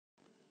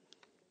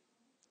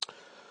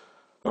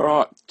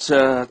Alright,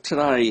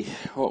 today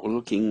what we're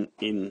looking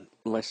in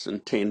lesson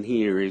 10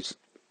 here is,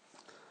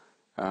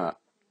 well,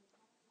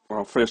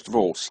 first of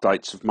all,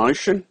 states of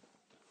motion.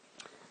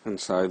 And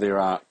so there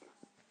are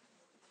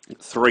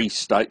three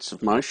states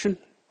of motion.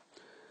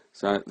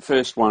 So the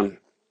first one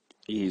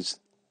is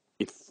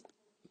if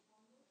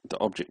the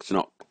object's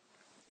not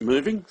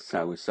moving,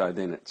 so we say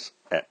then it's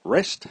at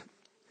rest.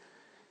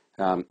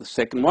 The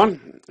second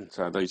one, and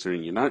so these are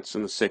in your notes,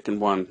 and the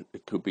second one,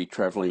 it could be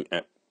travelling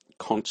at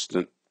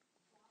constant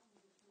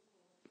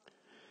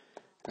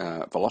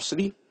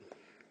velocity.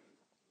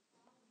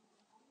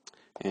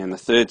 And the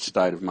third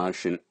state of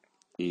motion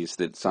is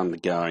that it's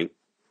undergoing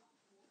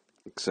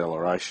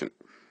acceleration.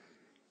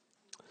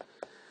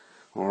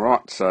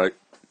 Alright, so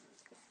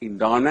in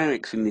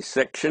dynamics in this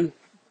section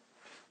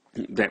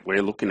that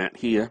we're looking at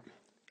here,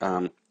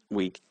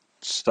 we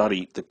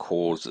study the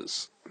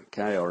causes.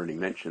 Okay, I already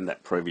mentioned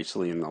that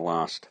previously in the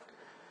last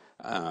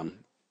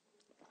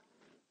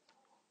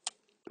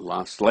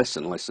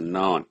lesson, lesson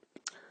 9.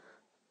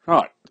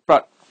 Right,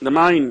 but the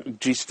main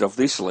gist of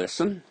this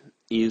lesson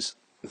is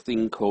a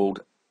thing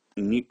called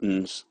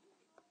Newton's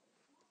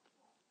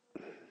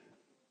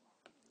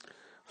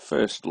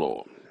first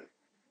law.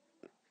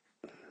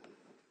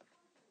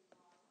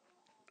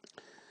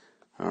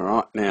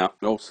 Alright, now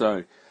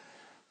also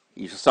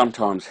you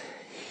sometimes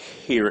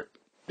hear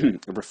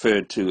it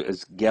referred to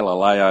as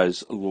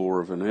Galileo's law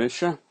of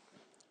inertia.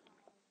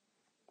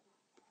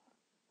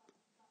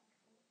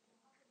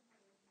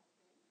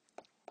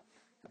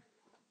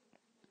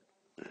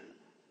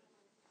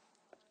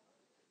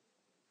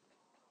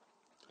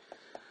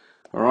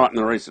 Alright, and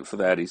the reason for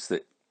that is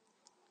that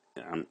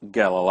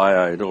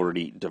Galileo had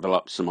already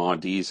developed some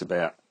ideas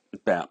about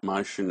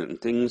motion and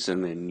things,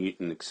 and then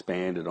Newton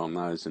expanded on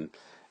those and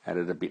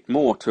added a bit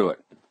more to it.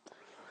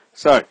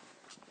 So,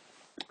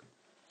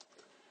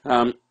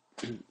 and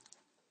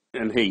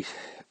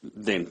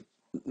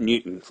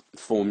Newton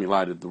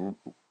formulated the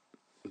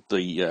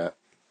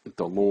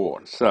law.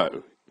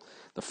 So,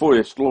 the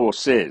first law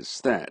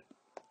says that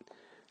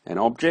an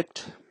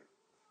object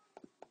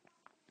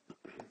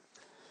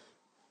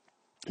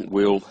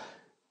will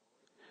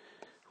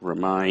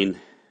remain,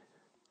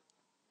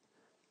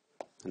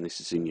 and this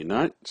is in your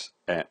notes,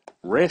 at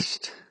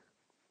rest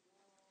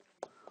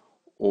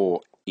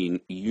or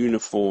in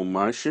uniform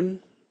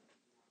motion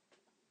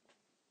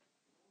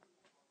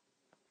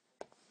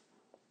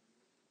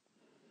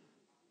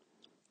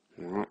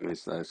Alright,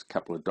 there's those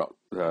couple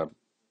of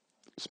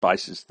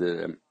spaces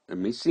that are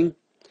missing,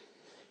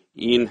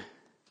 in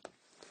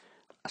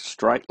a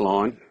straight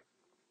line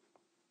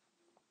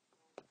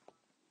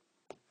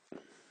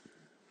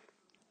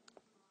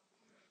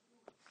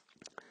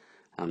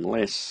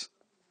unless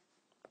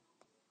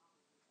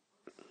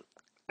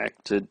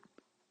acted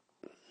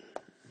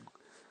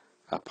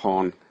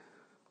upon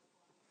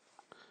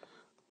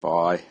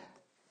by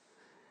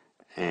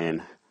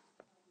an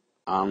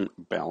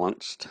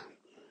unbalanced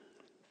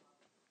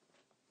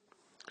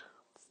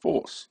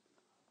force.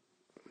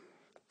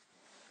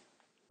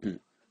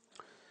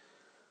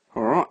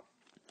 Alright,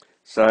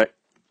 so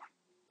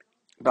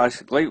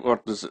basically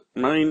what does it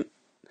mean?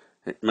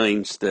 It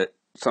means that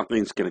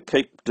something's going to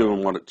keep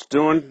doing what it's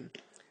doing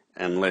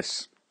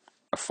unless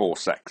a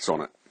force acts on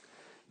it.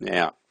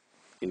 Now,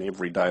 in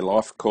everyday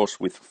life, of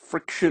course, with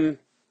friction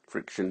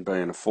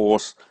being a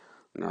force,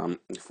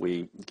 if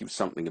we give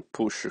something a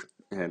push,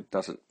 it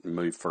doesn't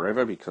move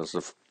forever because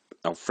of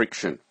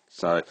friction.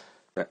 So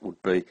that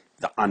would be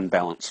the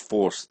unbalanced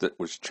force that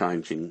was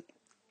changing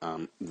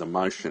the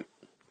motion.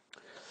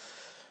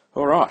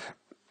 All right.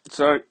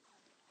 So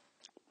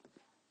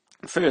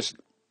first,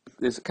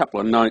 there's a couple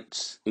of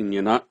notes in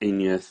your notes,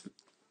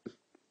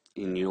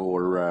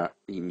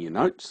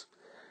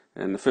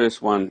 and the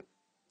first one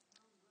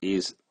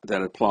is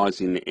that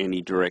applies in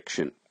any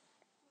direction,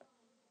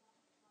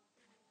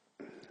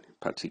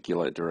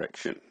 particular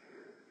direction.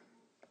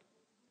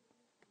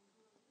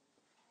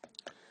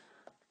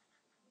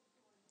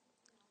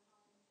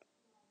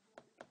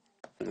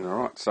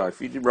 Alright, so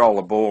if you roll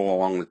a ball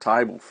along the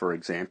table, for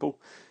example,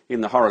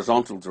 in the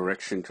horizontal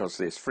direction, because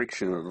there's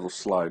friction, it'll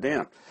slow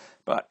down.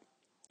 But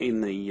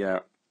in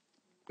the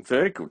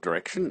vertical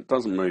direction, it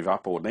doesn't move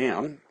up or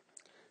down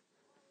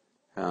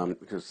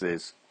because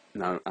there's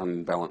no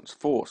unbalanced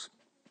force.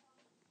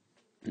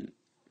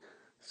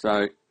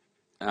 So,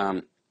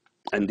 and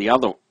the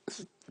other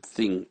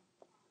thing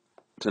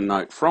to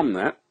note from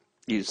that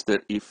is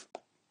that if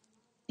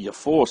your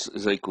force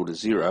is equal to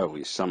 0, or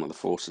your sum of the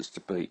forces to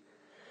be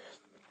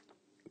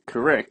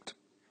correct,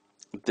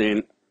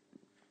 then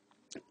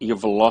your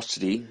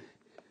velocity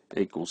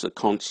equals a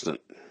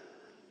constant.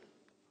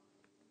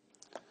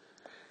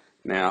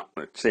 Now,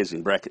 it says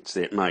in brackets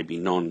there it may be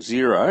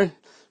non-zero,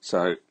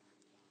 so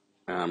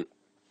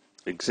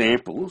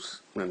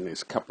examples, and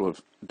there's a couple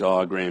of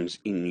diagrams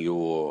in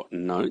your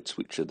notes,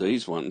 which are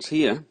these ones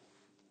here.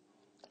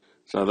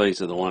 So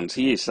these are the ones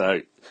here.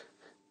 So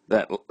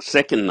that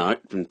second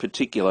note in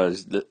particular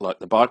is like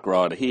the bike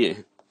rider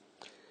here,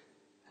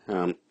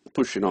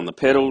 pushing on the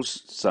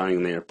pedals,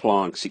 saying they're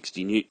applying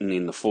 60 Newton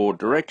in the forward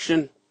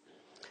direction,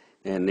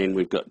 and then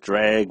we've got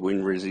drag,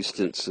 wind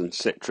resistance,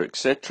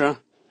 etc.,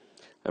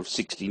 of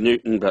 60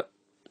 Newton, but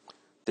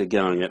they're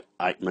going at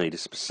 8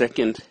 metres per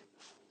second,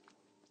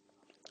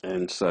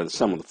 and so the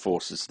sum of the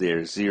forces there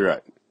is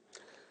 0.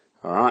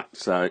 Alright,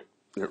 so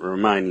it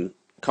remaining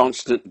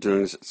constant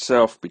doing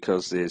itself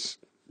because there's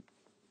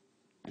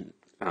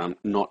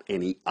not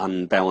any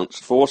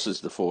unbalanced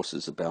forces. The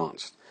forces are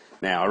balanced.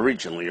 Now,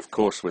 originally, of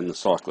course, when the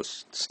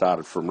cyclists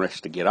started from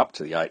rest to get up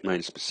to the 8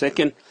 metres per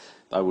second,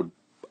 they would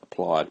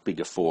apply a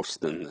bigger force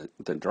than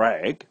the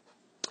drag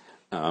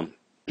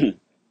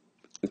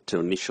to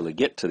initially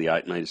get to the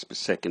 8 metres per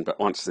second, but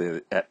once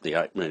they're at the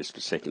 8 metres per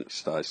second, it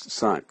stays the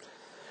same.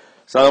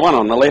 So the one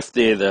on the left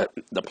there,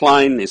 the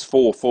plane, there's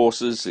 4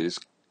 forces. There's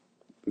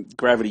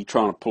gravity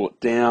trying to pull it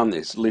down.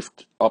 There's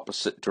lift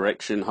opposite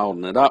direction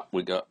holding it up.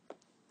 We've got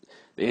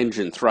the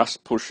engine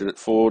thrust pushing it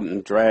forward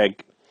and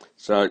drag.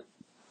 So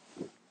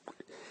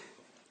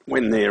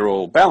when they're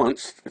all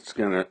balanced, it's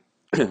going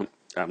to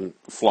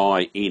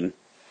fly in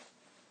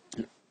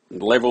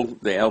level.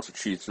 The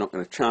altitude's not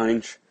going to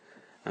change,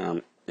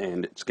 and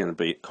it's going to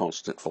be at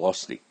constant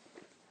velocity.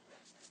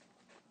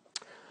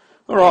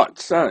 Alright,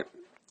 so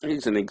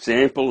here's an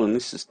example, and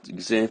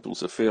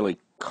example's a fairly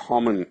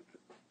common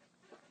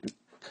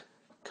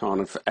kind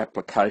of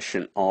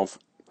application of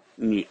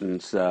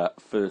Newton's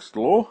first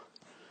law.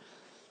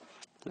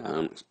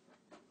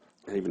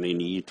 Even in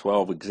Year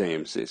 12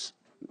 exams, there's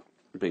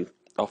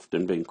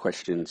often been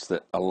questions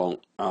that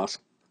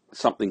ask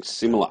something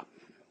similar.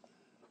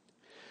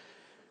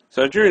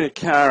 So during a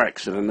car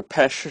accident, the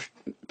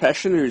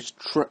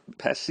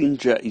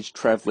passenger is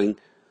travelling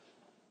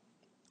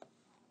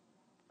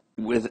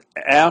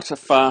without a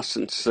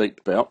fastened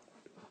seatbelt,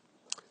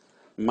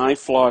 may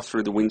fly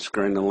through the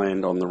windscreen and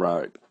land on the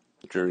road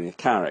during a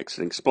car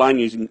accident. Explain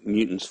using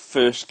Newton's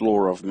first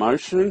law of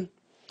motion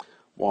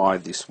why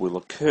this will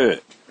occur.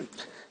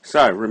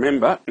 So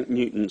remember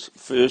Newton's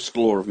first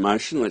law of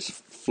motion. Let's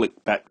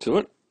flick back to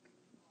it.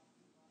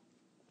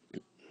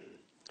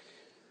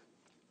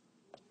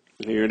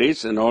 Here it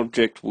is. An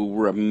object will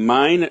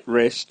remain at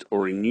rest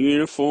or in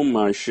uniform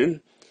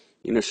motion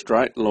in a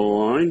straight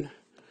line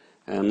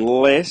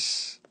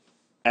unless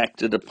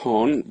acted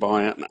upon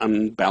by an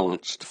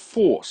unbalanced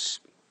force.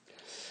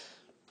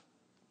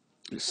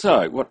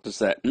 So what does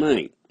that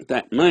mean?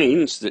 That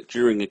means that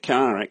during a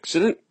car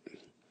accident,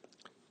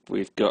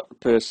 we've got a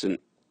person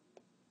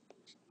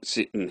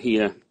sitting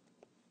here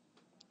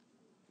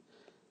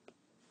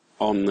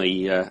on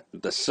the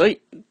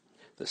seat.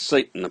 The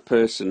seat and the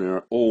person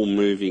are all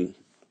moving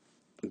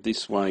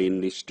this way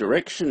in this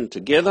direction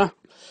together.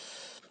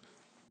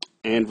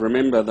 And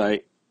remember,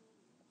 they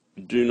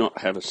do not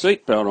have a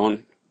seatbelt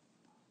on.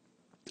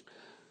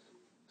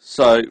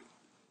 So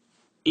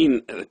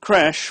in a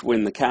crash,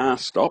 when the car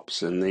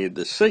stops and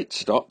the seat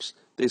stops,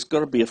 there's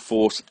got to be a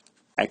force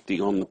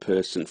acting on the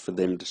person for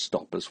them to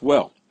stop as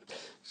well.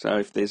 So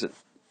if there's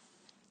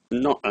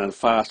not a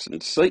fastened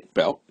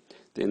seatbelt,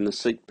 then the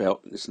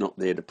seatbelt is not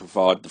there to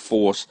provide the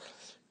force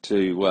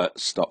to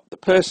stop the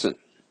person.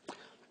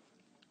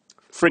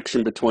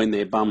 Friction between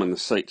their bum and the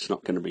seat's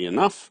not going to be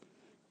enough,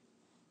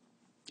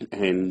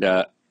 and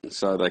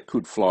so they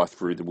could fly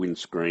through the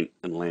windscreen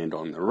and land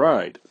on the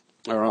road.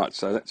 Alright,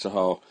 so that's the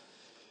whole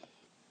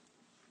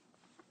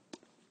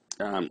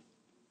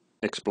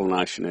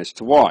explanation as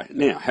to why.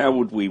 Now, how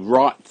would we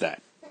write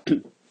that?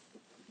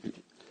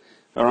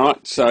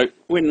 Alright, so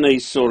when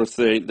these sort of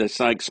things, they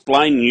say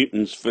explain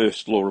Newton's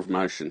first law of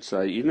motion. So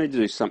you need to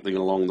do something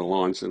along the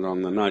lines, and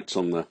on the notes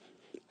on the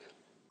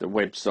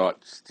website,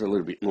 it's a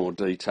little bit more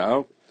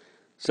detail.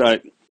 So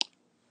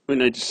we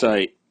need to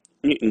say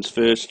Newton's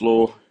first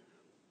law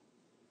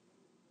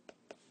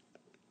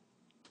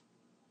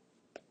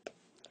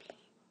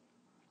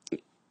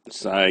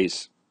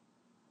says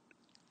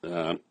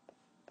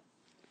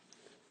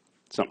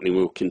something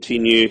will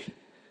continue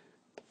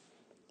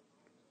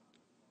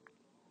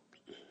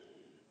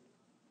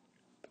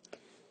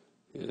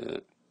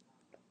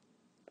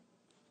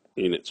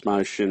in its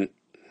motion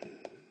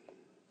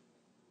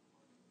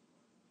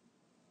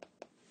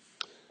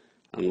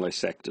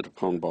unless acted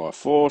upon by a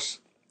force,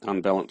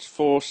 unbalanced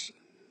force.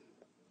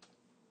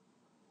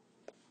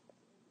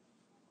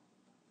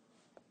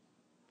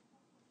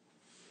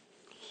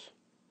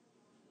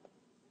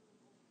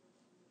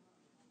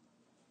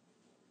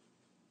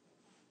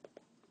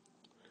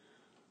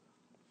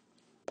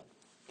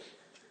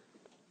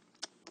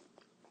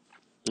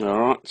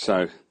 Alright,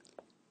 so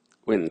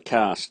when the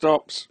car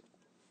stops,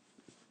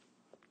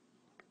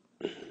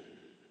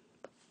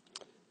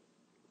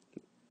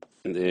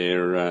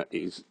 there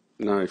is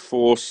no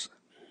force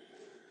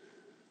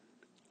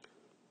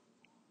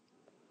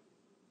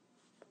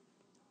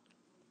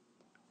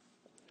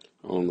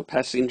on the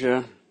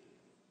passenger.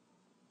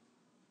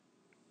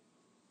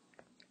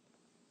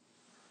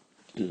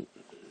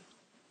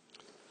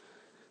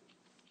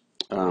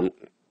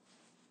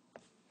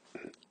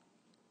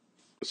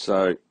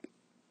 So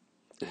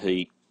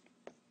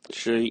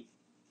she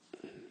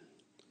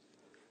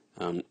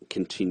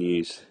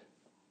continues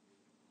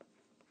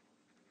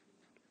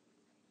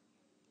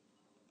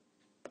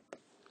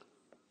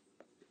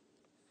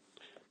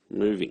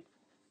moving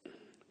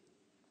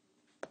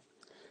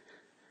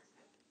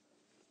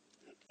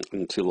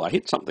until they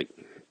hit something.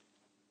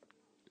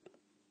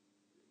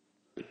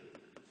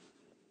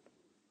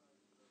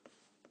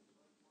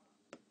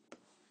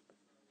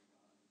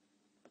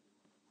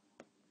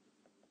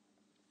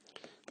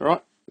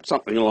 Right,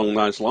 something along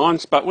those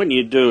lines. But when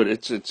you do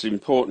it, it's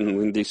important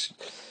in this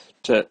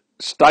to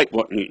state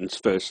what Newton's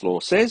first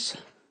law says.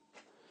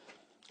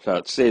 So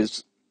it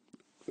says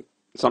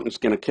something's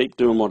going to keep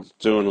doing what it's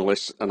doing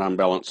unless an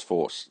unbalanced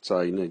force. So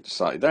you need to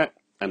say that,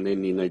 and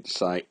then you need to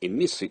say, in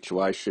this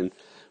situation,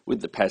 with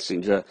the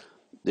passenger,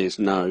 there's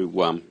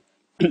no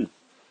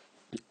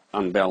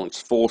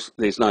unbalanced force.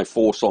 There's no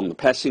force on the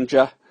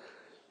passenger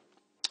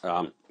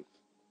to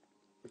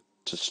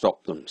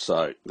stop them,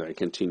 so they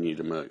continue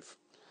to move.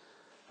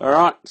 All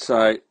right,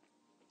 so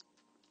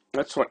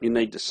that's what you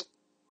need to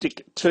stick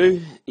it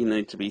to. You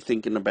need to be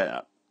thinking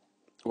about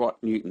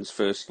what Newton's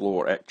first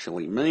law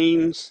actually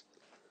means.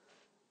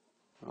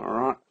 All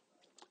right.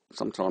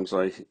 Sometimes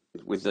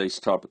with these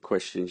type of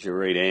questions, you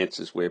read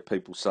answers where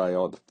people say,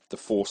 "Oh, the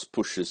force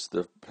pushes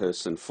the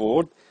person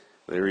forward."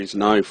 There is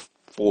no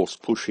force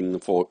pushing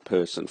the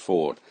person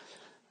forward.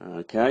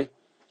 Okay.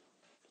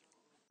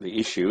 The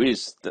issue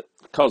is that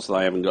because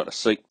they haven't got a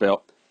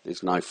seatbelt,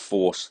 there's no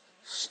force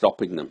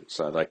stopping them,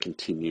 so they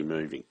continue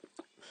moving.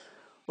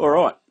 All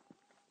right.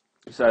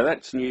 So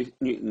that's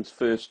Newton's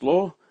first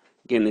law.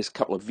 Again, there's a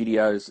couple of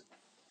videos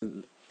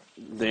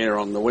there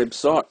on the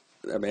website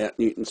about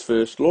Newton's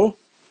first law.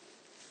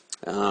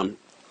 And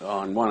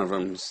one of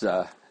them's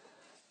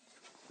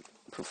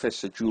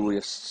Professor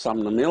Julius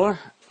Sumner Miller.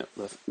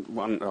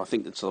 One, I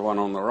think it's the one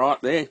on the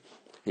right there.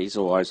 He's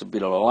always a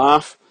bit of a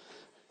laugh.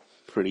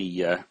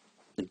 Pretty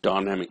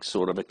dynamic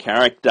sort of a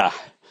character.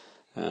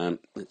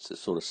 It's the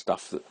sort of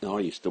stuff that I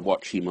used to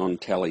watch him on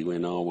telly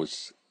when I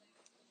was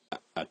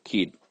a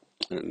kid,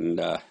 and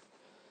it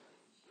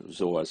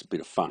was always a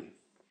bit of fun.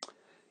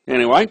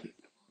 Anyway,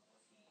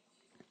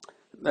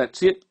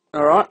 that's it.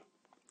 All right.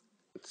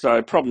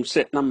 So problem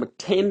set number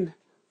 10.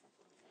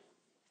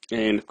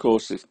 And of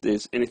course, if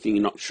there's anything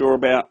you're not sure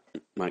about,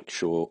 make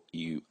sure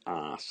you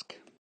ask.